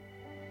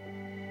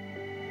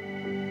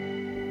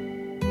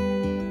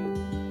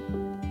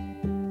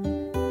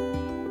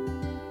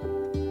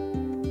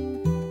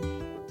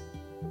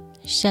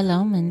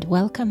Shalom and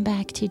welcome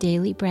back to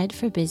Daily Bread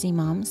for Busy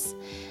Moms,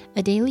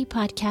 a daily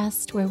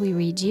podcast where we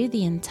read you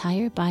the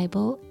entire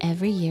Bible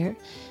every year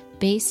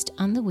based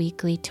on the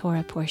weekly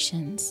Torah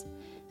portions.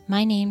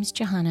 My name's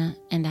Johanna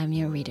and I'm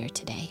your reader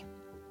today.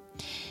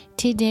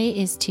 Today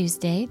is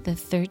Tuesday, the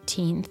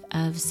 13th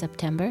of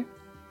September,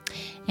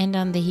 and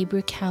on the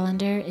Hebrew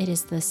calendar it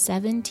is the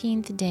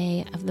 17th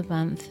day of the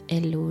month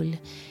Elul.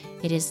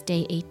 It is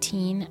day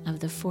 18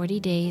 of the 40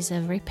 days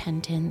of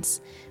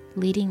repentance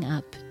leading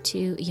up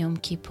to Yom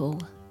Kippur,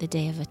 the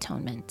Day of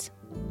Atonement.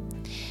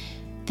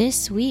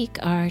 This week,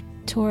 our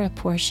Torah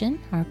portion,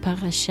 our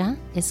parasha,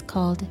 is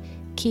called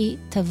Ki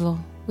Tavo,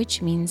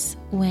 which means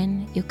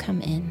when you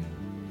come in.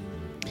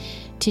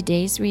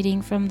 Today's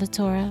reading from the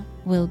Torah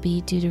will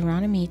be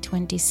Deuteronomy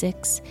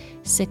 26,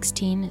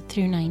 16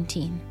 through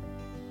 19.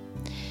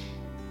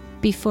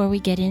 Before we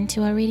get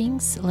into our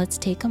readings, let's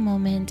take a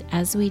moment,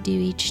 as we do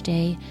each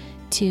day,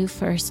 to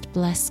first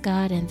bless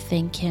God and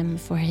thank Him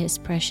for His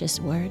precious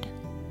word.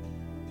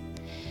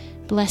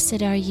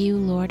 Blessed are you,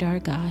 Lord our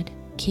God,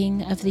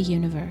 King of the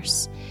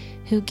universe,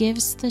 who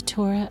gives the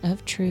Torah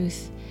of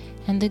truth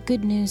and the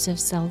good news of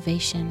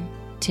salvation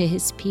to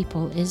His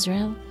people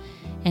Israel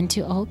and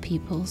to all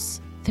peoples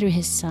through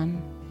His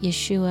Son,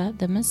 Yeshua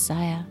the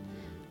Messiah,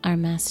 our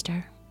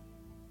Master.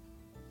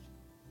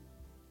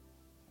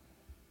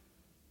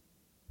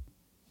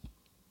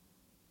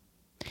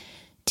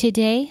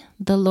 Today,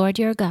 the Lord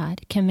your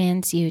God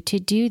commands you to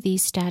do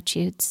these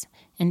statutes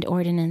and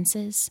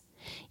ordinances.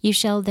 You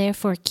shall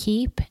therefore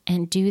keep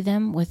and do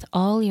them with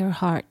all your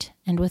heart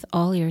and with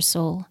all your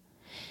soul.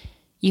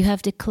 You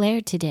have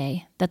declared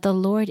today that the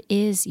Lord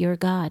is your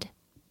God,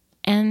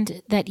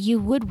 and that you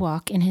would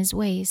walk in His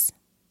ways,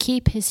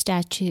 keep His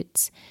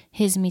statutes,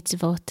 His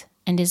mitzvot,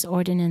 and His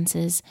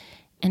ordinances,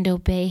 and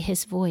obey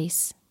His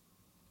voice.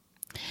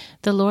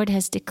 The Lord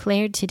has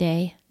declared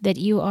today that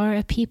you are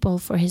a people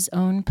for His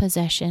own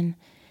possession,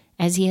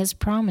 as He has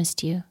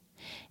promised you,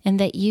 and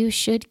that you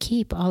should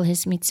keep all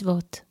His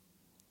mitzvot.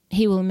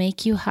 He will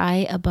make you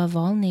high above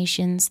all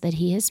nations that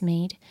He has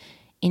made,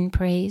 in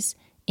praise,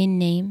 in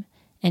name,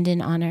 and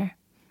in honor,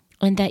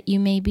 and that you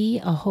may be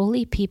a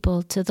holy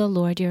people to the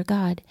Lord your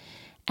God,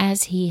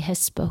 as He has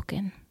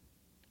spoken.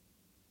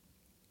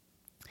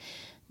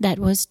 That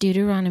was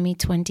Deuteronomy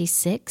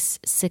 26,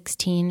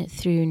 16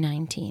 through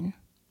 19.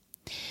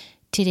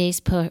 Today's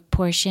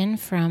portion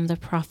from the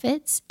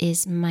prophets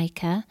is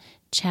Micah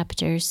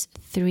chapters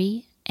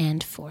 3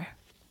 and 4.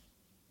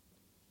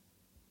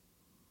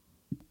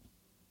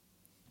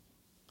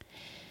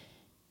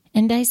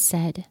 And I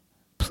said,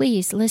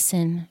 please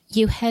listen,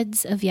 you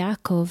heads of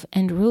Yaakov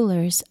and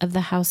rulers of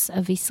the house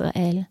of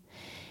Israel.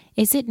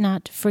 Is it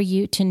not for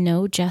you to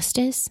know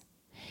justice?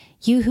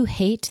 You who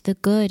hate the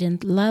good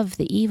and love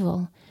the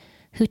evil,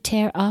 who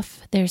tear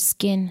off their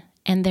skin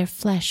and their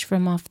flesh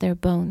from off their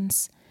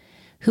bones,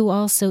 who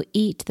also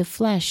eat the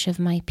flesh of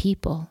my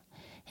people,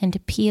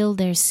 and peel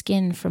their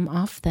skin from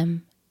off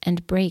them,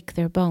 and break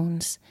their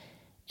bones,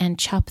 and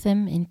chop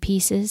them in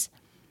pieces,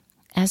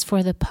 as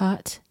for the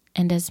pot,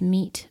 and as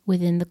meat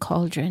within the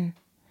cauldron.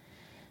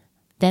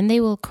 Then they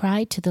will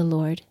cry to the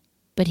Lord,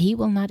 but He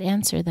will not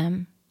answer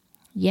them.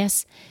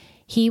 Yes,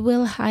 He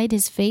will hide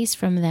His face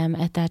from them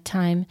at that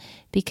time,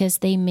 because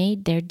they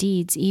made their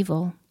deeds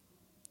evil.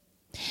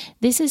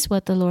 This is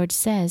what the Lord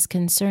says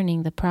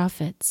concerning the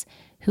prophets,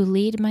 who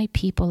lead my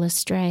people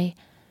astray.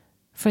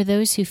 For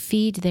those who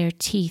feed their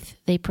teeth,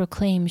 they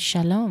proclaim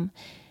shalom,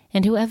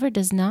 and whoever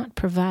does not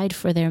provide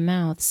for their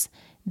mouths,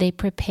 they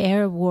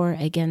prepare war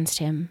against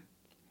him.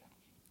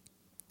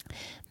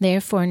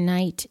 Therefore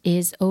night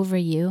is over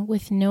you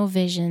with no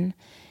vision,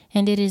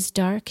 and it is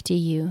dark to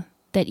you,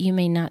 that you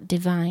may not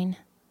divine.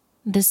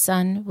 The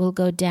sun will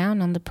go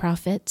down on the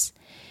prophets,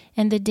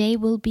 and the day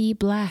will be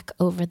black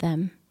over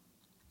them.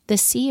 The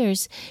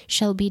seers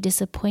shall be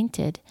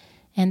disappointed,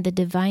 and the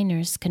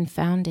diviners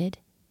confounded.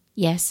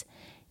 Yes,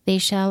 they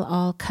shall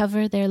all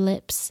cover their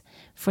lips,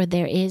 for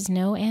there is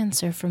no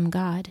answer from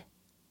God.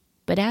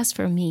 But as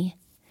for me,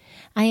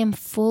 I am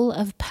full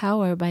of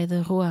power by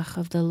the Ruach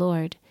of the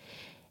Lord,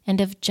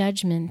 and of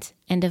judgment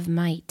and of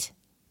might,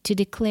 to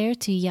declare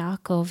to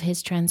Yaakov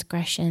his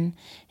transgression,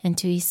 and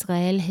to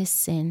Israel his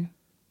sin.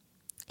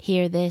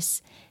 Hear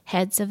this,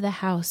 heads of the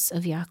house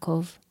of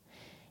Yaakov,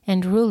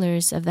 and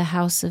rulers of the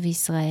house of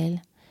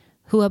Israel,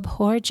 who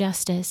abhor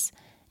justice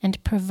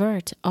and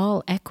pervert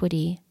all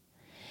equity.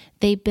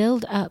 They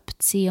build up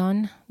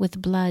Zion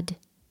with blood,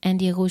 and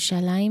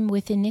Yerushalayim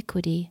with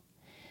iniquity.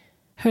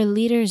 Her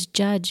leaders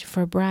judge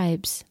for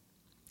bribes,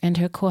 and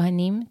her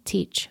Kohanim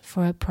teach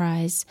for a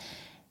prize,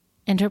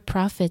 and her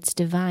prophets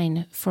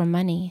divine for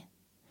money.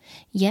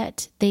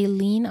 Yet they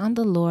lean on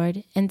the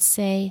Lord and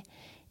say,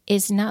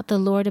 is not the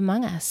Lord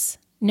among us?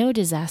 No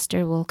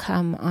disaster will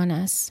come on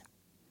us.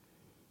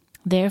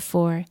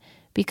 Therefore,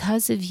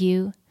 because of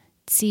you,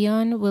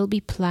 Zion will be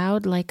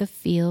plowed like a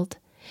field,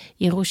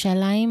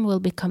 Yerushalayim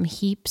will become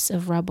heaps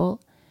of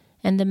rubble,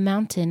 and the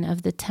mountain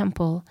of the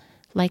temple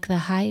like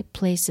the high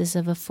places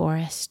of a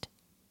forest.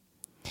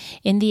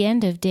 In the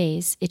end of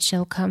days it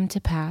shall come to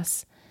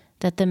pass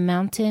that the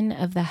mountain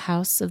of the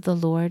house of the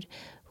Lord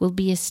will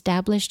be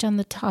established on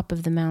the top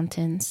of the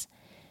mountains,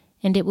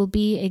 and it will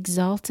be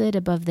exalted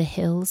above the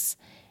hills,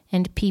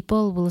 and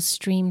people will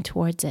stream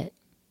towards it.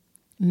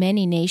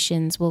 Many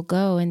nations will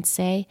go and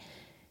say,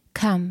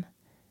 "Come,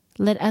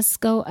 let us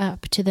go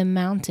up to the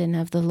mountain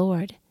of the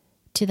Lord,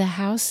 to the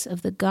house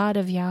of the God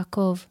of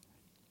Yaakov.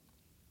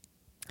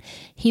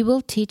 He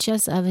will teach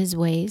us of his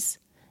ways,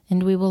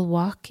 and we will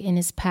walk in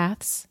his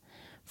paths.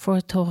 For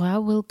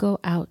Torah will go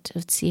out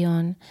of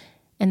Zion,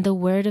 and the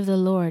word of the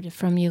Lord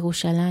from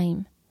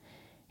Yerushalayim.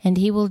 And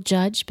he will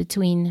judge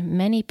between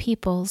many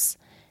peoples,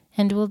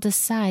 and will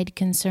decide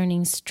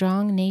concerning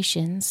strong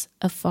nations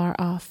afar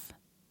off.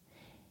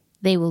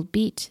 They will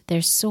beat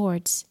their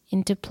swords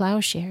into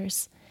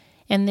plowshares,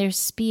 and their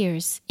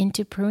spears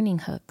into pruning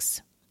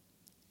hooks.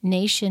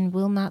 Nation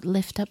will not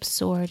lift up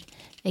sword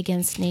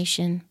against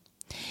nation,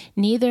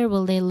 neither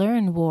will they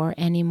learn war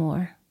any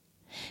more.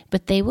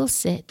 But they will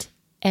sit,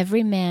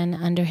 every man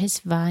under his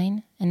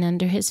vine and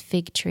under his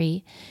fig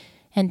tree,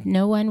 and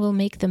no one will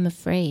make them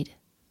afraid,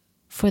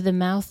 for the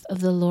mouth of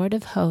the Lord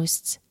of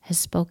hosts has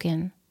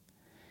spoken.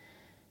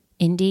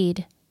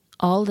 Indeed,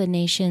 all the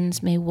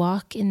nations may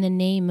walk in the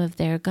name of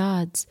their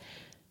gods,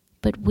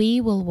 but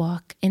we will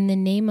walk in the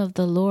name of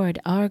the Lord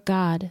our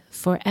God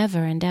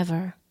forever and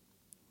ever.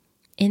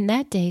 In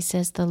that day,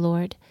 says the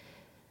Lord,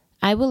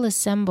 I will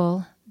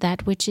assemble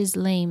that which is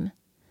lame,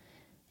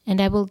 and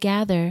I will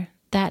gather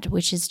that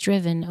which is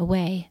driven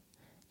away,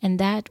 and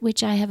that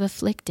which I have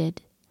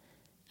afflicted.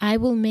 I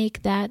will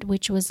make that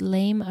which was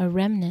lame a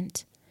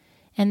remnant,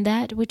 and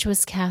that which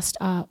was cast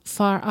off,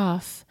 far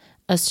off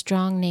a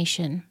strong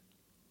nation.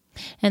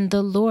 And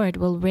the Lord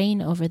will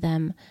reign over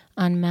them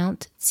on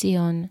Mount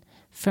Zion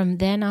from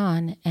then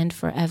on and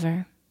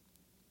forever.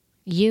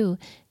 You,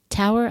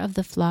 tower of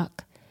the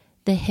flock,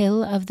 the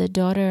hill of the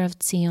daughter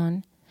of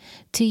Zion,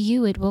 to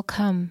you it will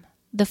come,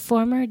 the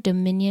former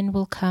dominion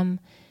will come,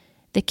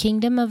 the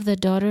kingdom of the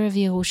daughter of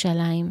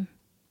Yerushalayim.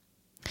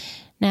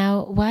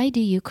 Now, why do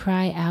you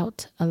cry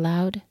out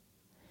aloud?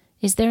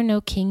 Is there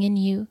no king in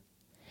you?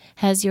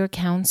 Has your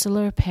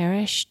counselor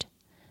perished?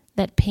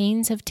 That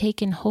pains have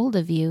taken hold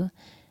of you,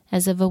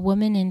 as of a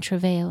woman in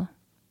travail.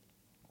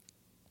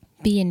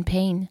 Be in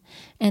pain,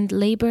 and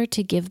labor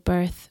to give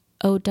birth,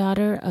 O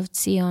daughter of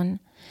Zion,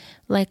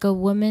 like a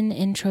woman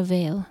in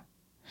travail.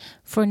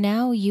 For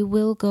now you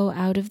will go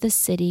out of the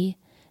city,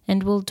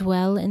 and will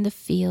dwell in the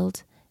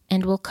field,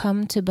 and will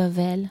come to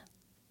Bavel.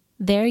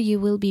 There you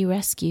will be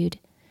rescued.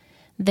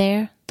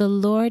 There the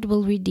Lord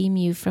will redeem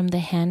you from the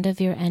hand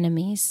of your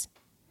enemies.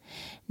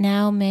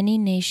 Now many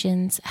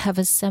nations have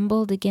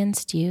assembled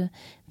against you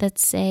that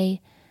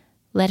say,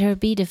 Let her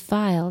be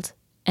defiled,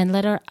 and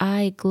let our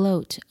eye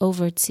gloat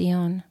over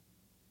Zion.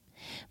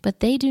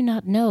 But they do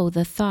not know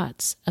the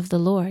thoughts of the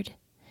Lord,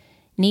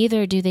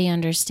 neither do they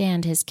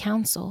understand his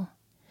counsel.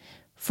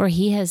 For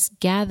he has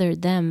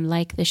gathered them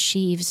like the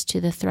sheaves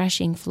to the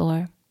threshing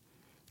floor.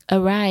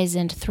 Arise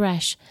and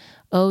thresh,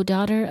 O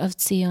daughter of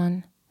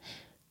Zion,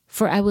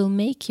 for I will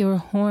make your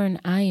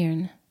horn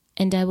iron,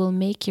 and I will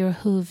make your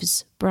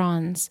hooves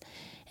bronze,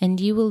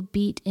 and you will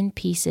beat in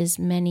pieces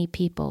many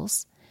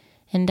peoples.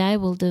 And I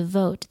will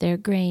devote their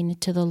grain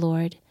to the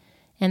Lord,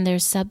 and their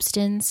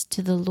substance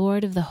to the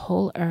Lord of the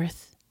whole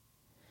earth.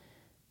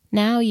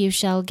 Now you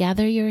shall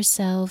gather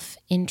yourself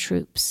in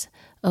troops,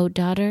 O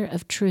daughter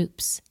of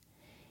troops.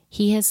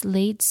 He has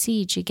laid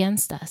siege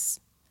against us.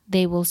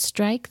 They will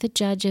strike the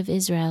judge of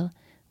Israel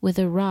with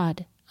a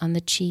rod on the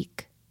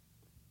cheek.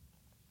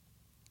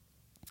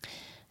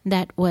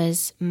 That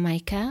was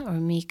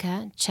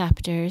Micah,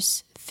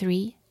 chapters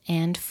 3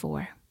 and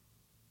 4.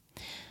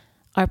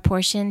 Our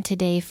portion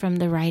today from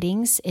the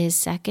writings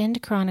is 2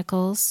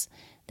 Chronicles,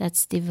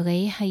 that's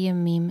Divrei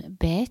Hayamim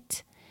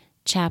Bet,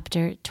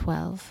 chapter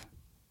 12.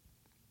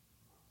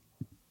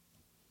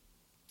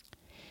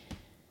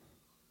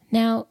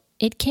 Now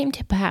it came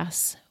to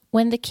pass,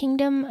 when the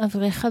kingdom of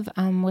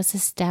Rechavam was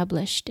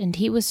established and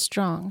he was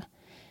strong,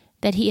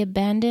 that he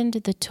abandoned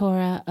the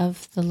Torah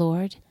of the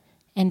Lord,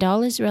 and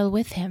all Israel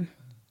with him.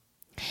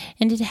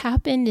 And it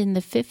happened in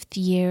the 5th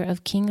year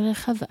of King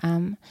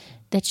Rechavam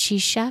that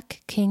Shishak,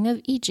 king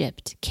of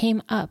Egypt,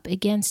 came up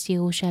against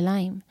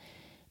Yerushalayim,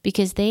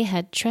 because they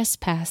had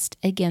trespassed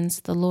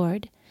against the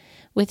Lord,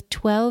 with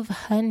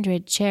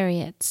 1,200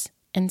 chariots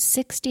and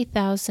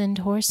 60,000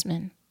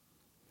 horsemen.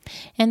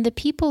 And the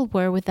people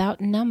were without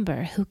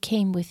number who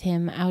came with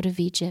him out of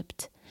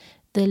Egypt,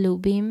 the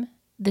Lubim,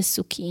 the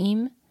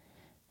Sukkim,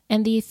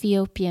 and the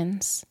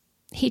Ethiopians.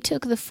 He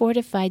took the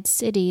fortified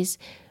cities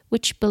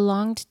which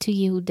belonged to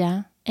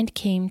Yehudah and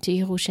came to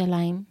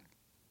Yerushalayim.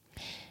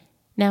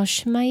 Now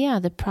Shemaiah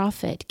the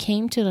prophet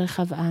came to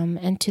Rechavam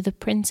and to the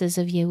princes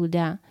of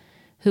Yehudah,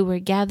 who were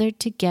gathered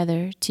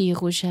together to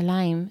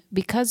Yerushalayim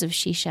because of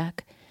Shishak,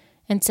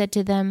 and said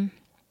to them,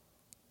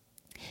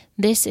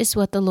 This is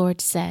what the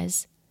Lord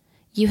says,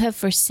 You have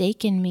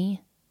forsaken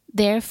me,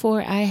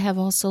 therefore I have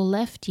also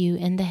left you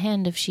in the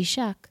hand of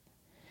Shishak.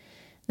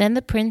 Then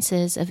the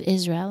princes of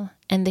Israel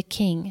and the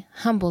king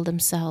humbled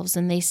themselves,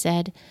 and they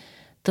said,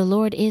 The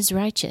Lord is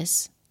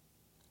righteous.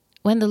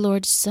 When the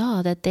Lord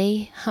saw that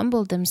they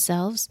humbled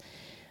themselves,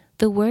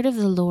 the word of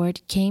the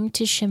Lord came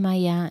to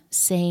Shemaiah,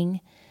 saying,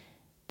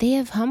 They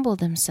have humbled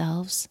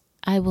themselves.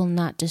 I will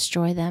not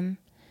destroy them,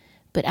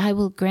 but I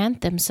will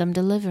grant them some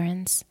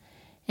deliverance,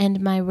 and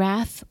my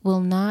wrath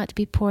will not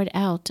be poured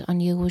out on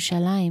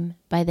Yerushalayim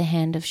by the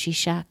hand of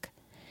Shishak.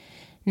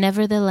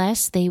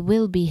 Nevertheless, they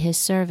will be his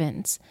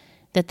servants,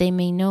 that they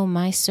may know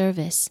my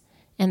service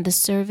and the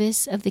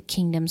service of the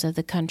kingdoms of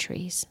the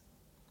countries.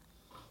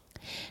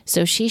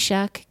 So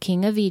Shishak,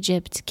 king of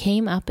Egypt,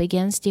 came up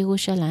against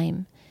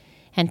Yerushalayim,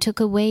 and took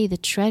away the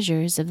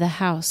treasures of the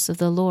house of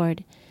the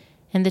Lord,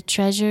 and the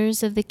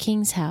treasures of the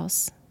king's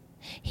house.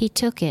 He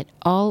took it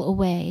all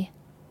away.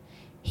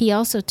 He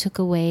also took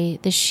away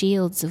the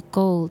shields of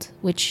gold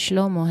which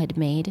Shlomo had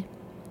made.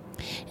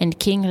 And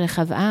King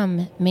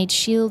Rechavam made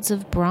shields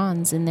of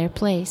bronze in their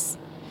place,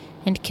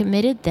 and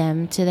committed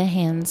them to the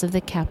hands of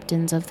the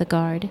captains of the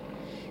guard,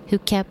 who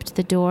kept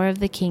the door of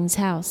the king's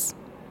house.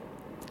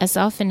 As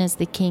often as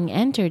the king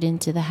entered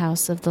into the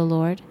house of the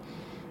Lord,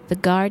 the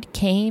guard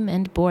came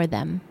and bore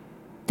them.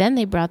 Then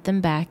they brought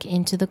them back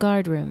into the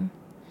guard room.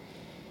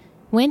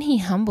 When he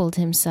humbled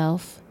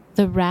himself,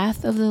 the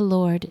wrath of the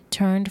Lord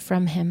turned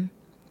from him,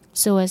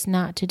 so as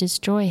not to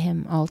destroy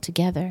him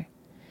altogether.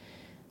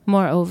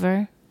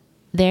 Moreover,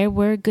 there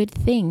were good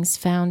things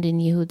found in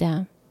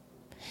Yehudah.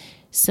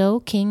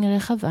 So King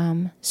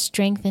Rechavam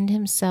strengthened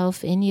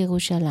himself in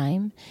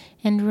Yerushalayim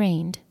and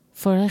reigned,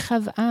 for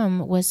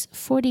Rechavam was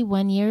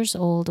 41 years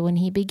old when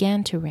he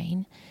began to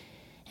reign,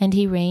 and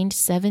he reigned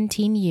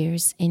 17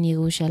 years in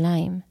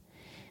Yerushalayim,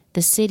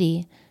 the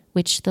city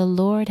which the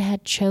Lord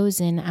had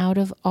chosen out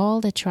of all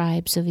the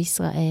tribes of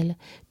Israel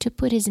to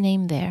put his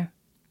name there.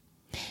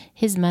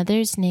 His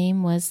mother's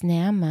name was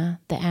Naamah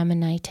the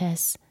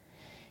Ammonitess.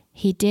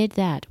 He did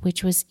that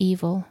which was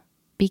evil,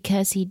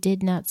 because he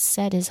did not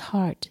set his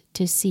heart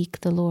to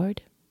seek the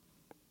Lord.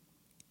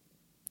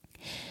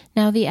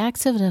 Now the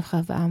acts of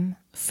Rechavam,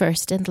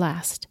 first and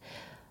last,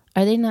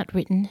 are they not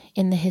written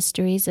in the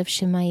histories of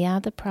Shemaiah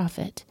the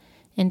prophet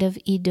and of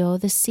Iddo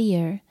the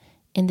seer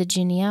in the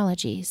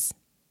genealogies?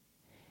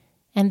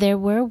 And there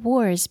were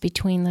wars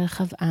between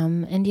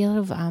Rechavam and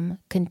Yerovam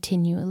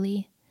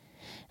continually.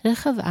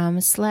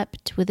 Rechavam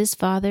slept with his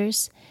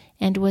fathers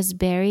and was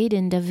buried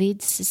in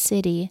David's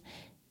city,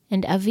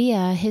 and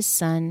Aviah his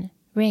son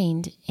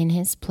reigned in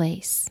his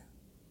place.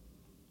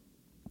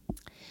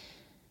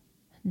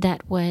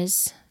 That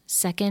was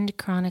 2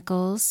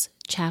 Chronicles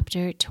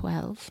chapter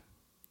 12.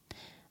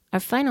 Our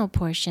final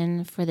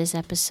portion for this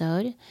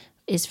episode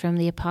is from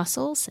the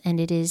Apostles, and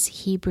it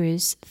is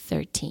Hebrews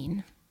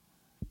 13.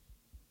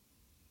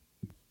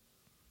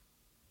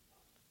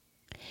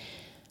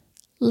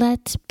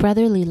 Let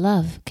brotherly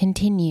love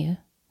continue.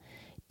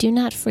 Do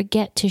not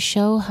forget to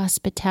show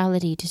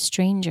hospitality to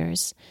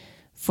strangers,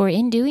 for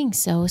in doing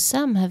so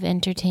some have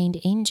entertained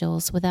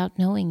angels without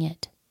knowing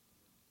it.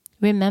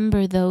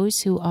 Remember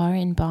those who are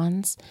in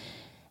bonds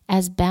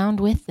as bound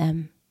with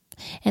them,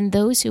 and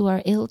those who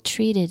are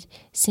ill-treated,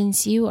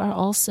 since you are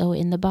also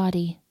in the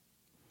body.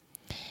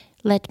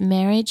 Let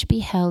marriage be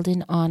held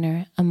in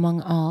honor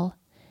among all,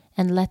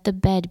 and let the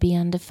bed be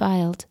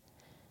undefiled.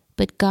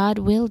 But God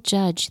will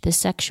judge the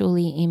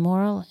sexually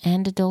immoral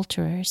and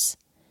adulterers.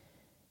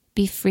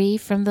 Be free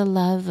from the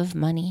love of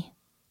money,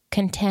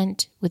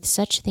 content with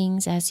such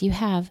things as you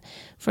have,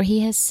 for he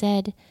has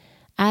said,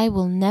 I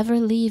will never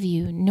leave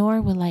you,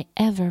 nor will I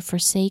ever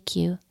forsake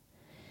you.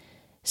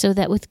 So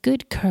that with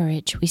good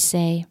courage we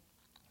say,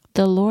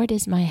 The Lord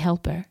is my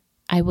helper,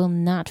 I will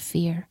not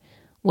fear.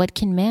 What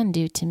can man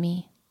do to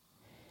me?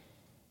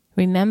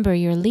 Remember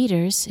your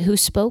leaders who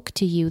spoke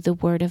to you the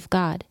word of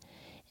God,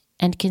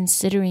 and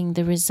considering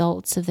the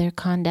results of their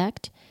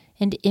conduct,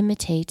 and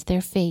imitate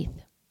their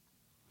faith.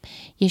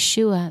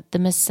 Yeshua, the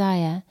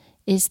Messiah,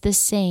 is the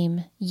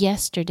same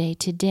yesterday,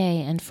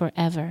 today, and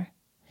forever.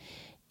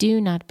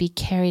 Do not be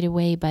carried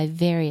away by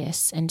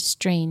various and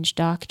strange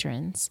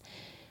doctrines,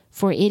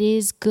 for it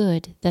is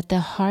good that the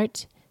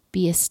heart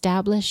be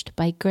established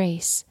by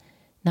grace,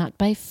 not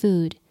by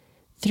food,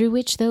 through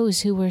which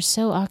those who were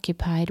so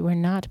occupied were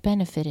not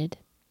benefited.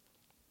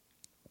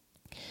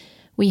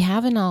 We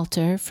have an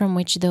altar from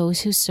which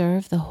those who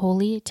serve the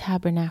holy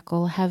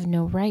tabernacle have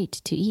no right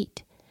to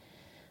eat.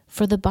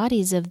 For the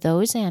bodies of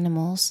those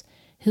animals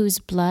whose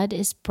blood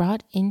is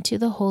brought into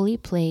the holy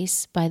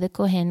place by the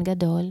Kohen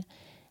Gadol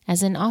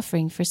as an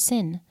offering for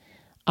sin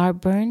are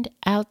burned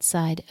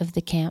outside of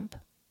the camp.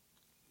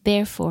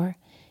 Therefore,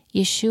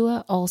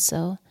 Yeshua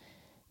also,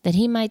 that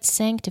he might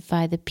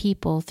sanctify the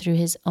people through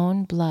his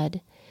own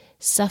blood,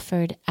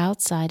 suffered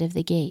outside of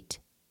the gate.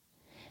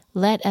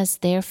 Let us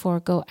therefore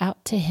go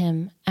out to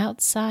him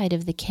outside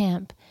of the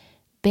camp,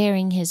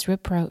 bearing his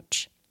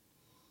reproach.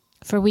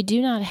 For we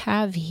do not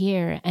have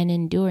here an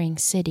enduring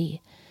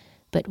city,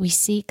 but we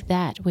seek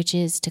that which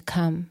is to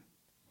come.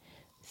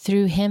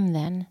 Through him,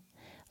 then,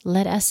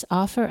 let us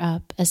offer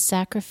up a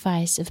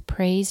sacrifice of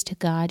praise to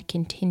God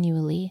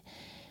continually,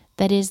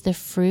 that is the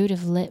fruit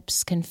of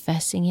lips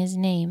confessing his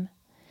name.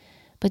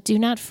 But do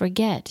not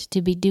forget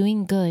to be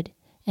doing good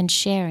and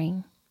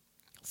sharing.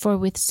 For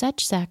with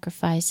such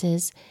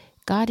sacrifices,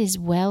 God is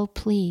well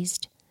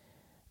pleased.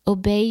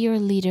 Obey your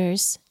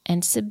leaders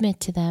and submit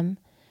to them,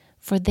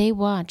 for they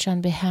watch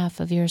on behalf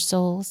of your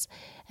souls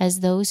as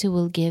those who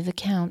will give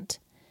account,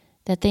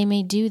 that they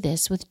may do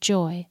this with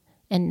joy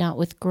and not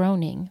with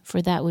groaning,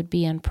 for that would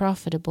be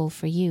unprofitable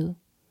for you.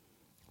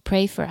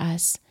 Pray for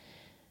us,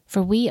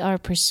 for we are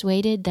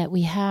persuaded that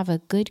we have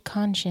a good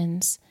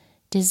conscience,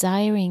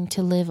 desiring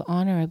to live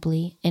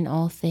honorably in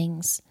all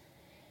things.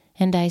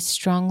 And I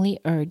strongly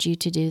urge you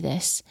to do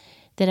this,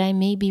 that I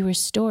may be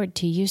restored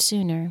to you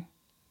sooner.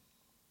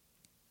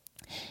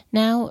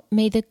 Now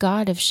may the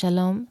God of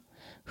Shalom,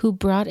 who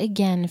brought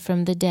again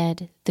from the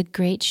dead the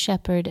great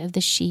shepherd of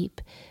the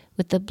sheep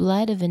with the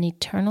blood of an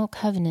eternal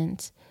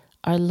covenant,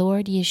 our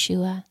Lord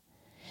Yeshua,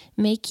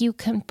 make you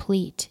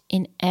complete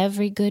in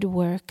every good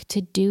work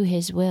to do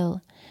his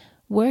will,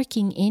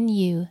 working in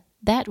you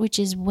that which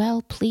is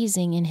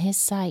well-pleasing in his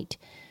sight,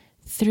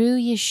 through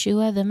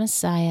Yeshua the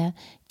Messiah,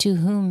 to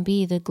whom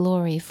be the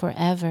glory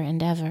forever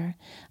and ever.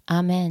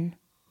 Amen.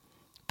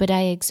 But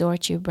I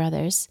exhort you,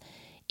 brothers,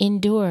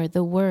 endure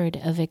the word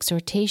of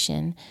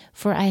exhortation,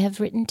 for I have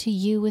written to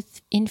you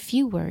in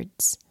few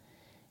words.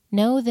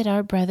 Know that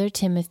our brother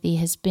Timothy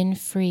has been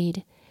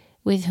freed,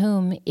 with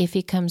whom, if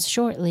he comes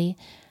shortly,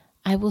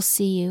 I will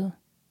see you.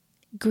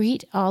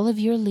 Greet all of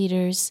your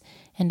leaders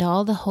and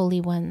all the holy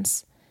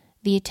ones.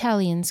 The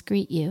Italians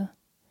greet you.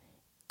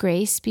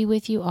 Grace be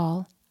with you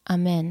all.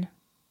 Amen.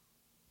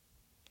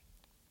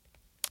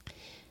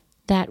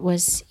 That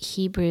was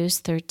Hebrews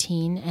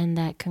 13, and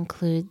that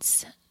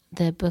concludes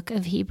the book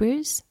of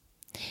Hebrews.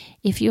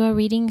 If you are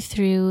reading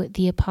through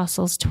the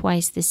Apostles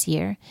twice this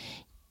year,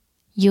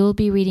 you'll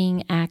be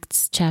reading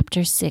Acts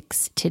chapter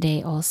 6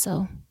 today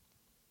also.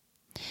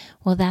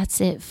 Well, that's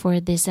it for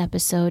this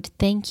episode.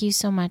 Thank you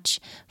so much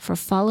for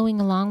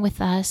following along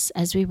with us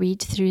as we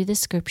read through the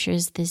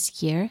scriptures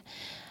this year.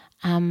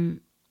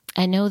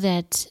 I know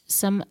that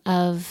some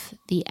of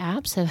the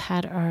apps have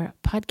had our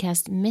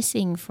podcast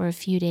missing for a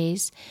few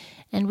days,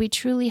 and we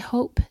truly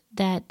hope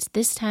that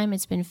this time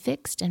it's been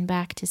fixed and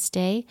back to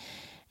stay.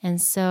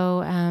 And so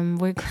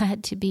we're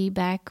glad to be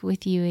back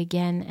with you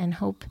again and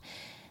hope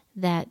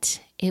that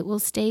it will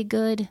stay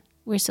good.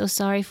 We're so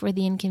sorry for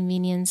the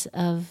inconvenience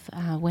of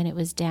when it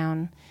was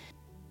down.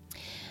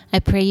 I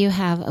pray you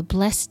have a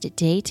blessed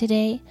day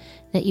today,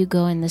 that you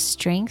go in the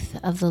strength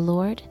of the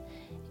Lord,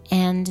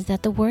 and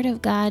that the Word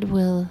of God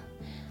will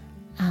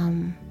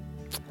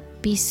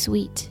be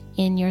sweet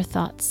in your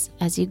thoughts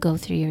as you go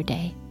through your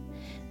day.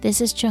 This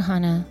is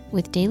Johanna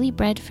with Daily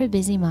Bread for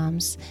Busy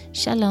Moms.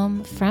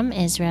 Shalom from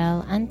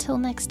Israel. Until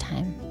next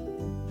time.